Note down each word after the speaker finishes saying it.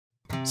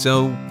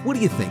So, what are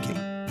you thinking?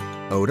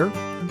 Odor?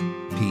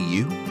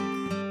 PU?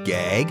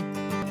 Gag?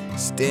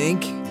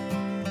 Stink?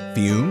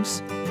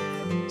 Fumes?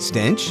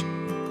 Stench?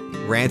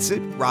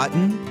 Rancid?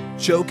 Rotten?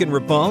 Choke and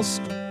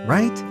repulsed?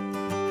 Right?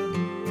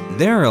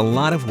 There are a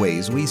lot of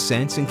ways we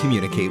sense and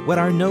communicate what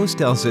our nose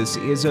tells us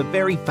is a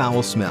very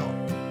foul smell.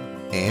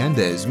 And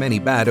as many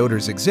bad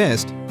odors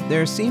exist,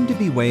 there seem to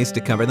be ways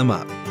to cover them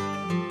up.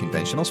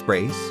 Conventional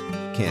sprays,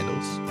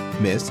 candles,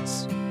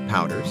 mists,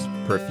 powders,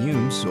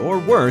 perfumes, or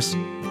worse,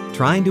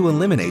 trying to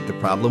eliminate the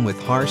problem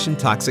with harsh and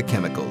toxic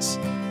chemicals.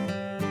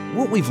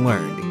 What we've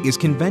learned is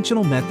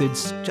conventional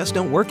methods just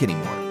don't work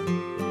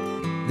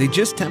anymore. They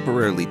just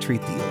temporarily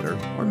treat the odor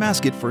or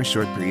mask it for a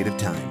short period of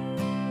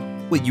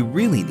time. What you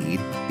really need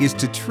is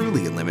to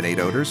truly eliminate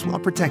odors while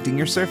protecting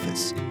your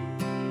surface.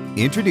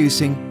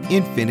 Introducing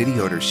Infinity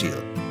Odor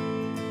Shield.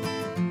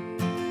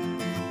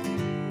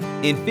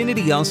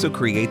 Infinity also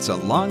creates a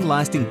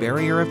long-lasting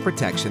barrier of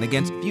protection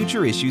against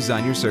future issues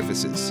on your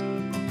surfaces.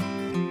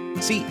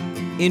 See,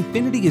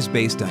 Infinity is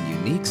based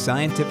on unique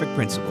scientific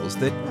principles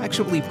that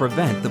actually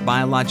prevent the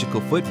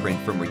biological footprint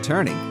from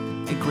returning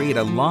and create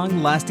a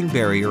long-lasting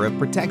barrier of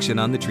protection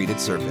on the treated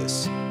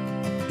surface.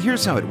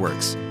 Here's how it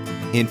works.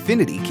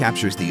 Infinity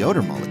captures the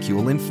odor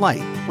molecule in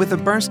flight with a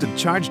burst of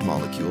charged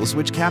molecules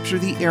which capture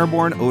the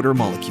airborne odor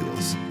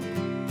molecules.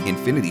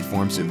 Infinity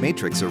forms a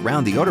matrix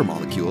around the odor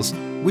molecules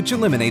which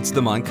eliminates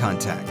them on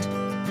contact.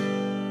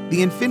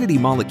 The Infinity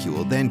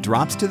molecule then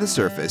drops to the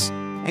surface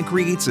and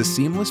creates a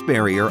seamless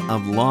barrier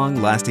of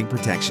long-lasting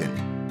protection.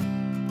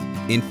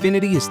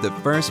 Infinity is the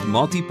first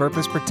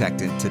multi-purpose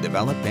protectant to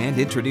develop and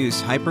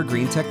introduce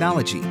hypergreen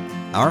technology.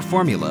 Our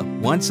formula,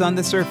 once on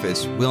the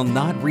surface, will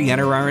not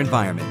re-enter our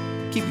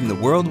environment, keeping the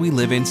world we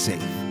live in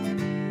safe.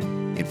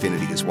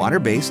 Infinity is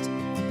water-based,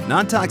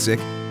 non-toxic,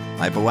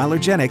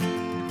 hypoallergenic,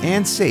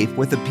 and safe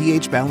with a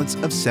pH balance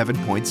of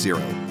 7.0.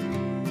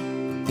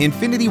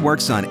 Infinity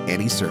works on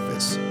any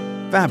surface: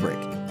 fabric,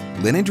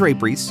 linen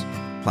draperies,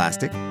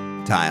 plastic,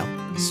 tile,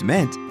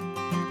 cement,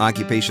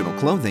 occupational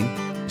clothing,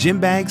 gym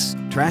bags,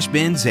 trash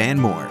bins, and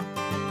more.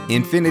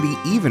 Infinity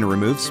even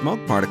removes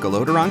smoke particle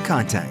odor on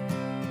contact.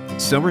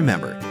 So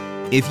remember,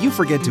 if you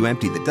forget to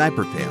empty the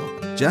diaper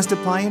pail, just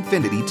apply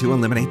Infinity to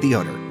eliminate the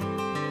odor.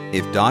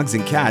 If dogs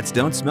and cats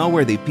don't smell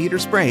where they peed or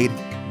sprayed,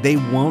 they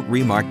won't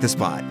remark the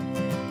spot.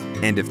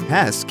 And if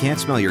pests can't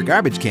smell your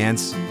garbage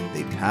cans,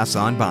 they pass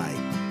on by.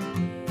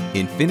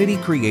 Infinity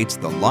creates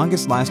the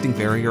longest-lasting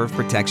barrier of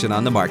protection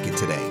on the market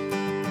today.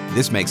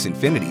 This makes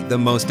Infinity the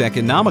most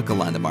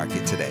economical on the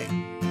market today.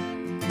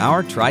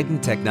 Our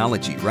Trident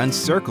technology runs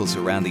circles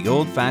around the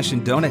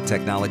old-fashioned donut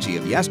technology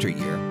of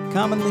yesteryear,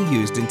 commonly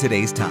used in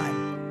today's time.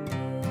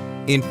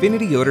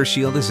 Infinity Odor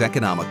Shield is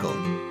economical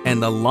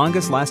and the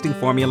longest-lasting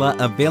formula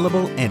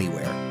available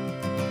anywhere.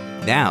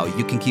 Now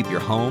you can keep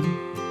your home,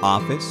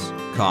 office,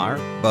 car,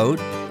 boat,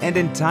 and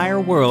entire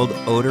world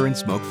odor and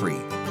smoke-free.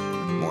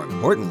 More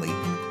importantly,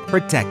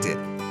 protected.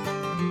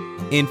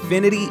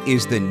 Infinity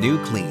is the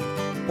new clean.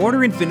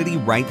 Order Infinity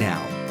right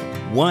now.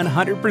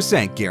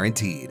 100%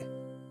 guaranteed.